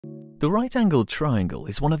The right-angled triangle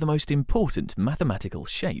is one of the most important mathematical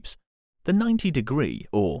shapes. The 90-degree,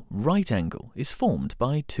 or right angle, is formed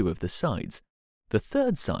by two of the sides. The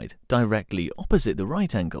third side, directly opposite the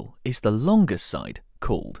right angle, is the longest side,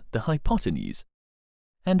 called the hypotenuse.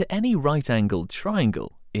 And any right-angled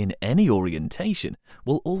triangle, in any orientation,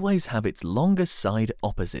 will always have its longest side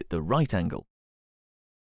opposite the right angle.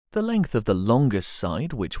 The length of the longest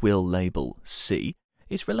side, which we'll label C,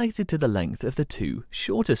 is related to the length of the two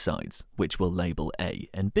shorter sides, which we'll label A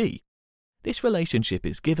and B. This relationship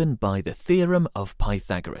is given by the theorem of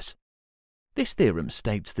Pythagoras. This theorem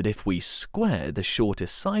states that if we square the shorter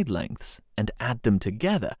side lengths and add them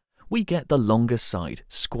together, we get the longer side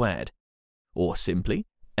squared. Or simply,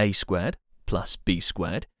 A squared plus B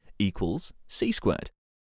squared equals C squared.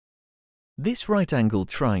 This right-angled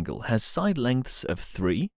triangle has side lengths of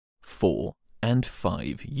 3, 4, and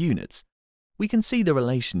 5 units. We can see the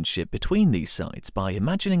relationship between these sides by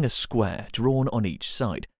imagining a square drawn on each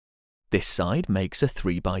side. This side makes a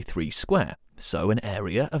 3 by 3 square, so an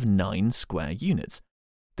area of 9 square units.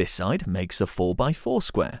 This side makes a 4 by 4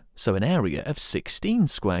 square, so an area of 16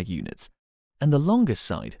 square units. And the longest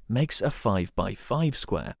side makes a 5 by 5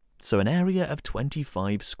 square, so an area of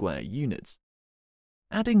 25 square units.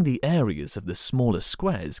 Adding the areas of the smaller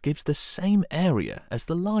squares gives the same area as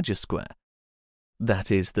the larger square.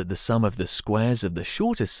 That is that the sum of the squares of the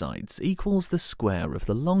shorter sides equals the square of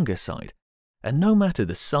the longer side. And no matter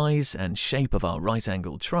the size and shape of our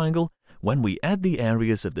right-angled triangle, when we add the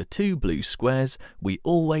areas of the two blue squares, we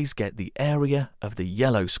always get the area of the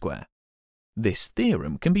yellow square. This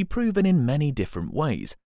theorem can be proven in many different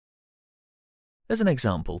ways. As an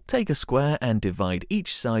example, take a square and divide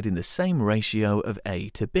each side in the same ratio of A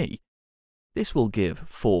to B. This will give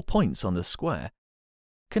 4 points on the square.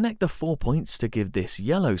 Connect the 4 points to give this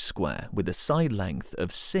yellow square with a side length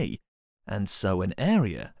of C, and so an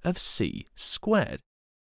area of C squared.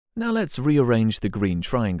 Now let's rearrange the green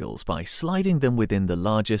triangles by sliding them within the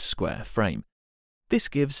largest square frame. This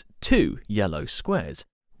gives 2 yellow squares,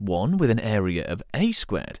 one with an area of A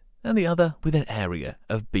squared and the other with an area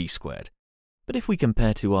of B squared. But if we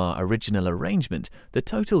compare to our original arrangement, the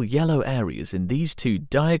total yellow areas in these two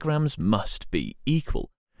diagrams must be equal,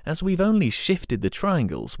 as we've only shifted the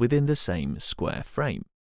triangles within the same square frame.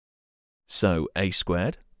 So A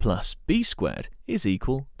squared plus B squared is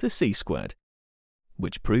equal to C squared,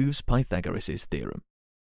 which proves Pythagoras' theorem.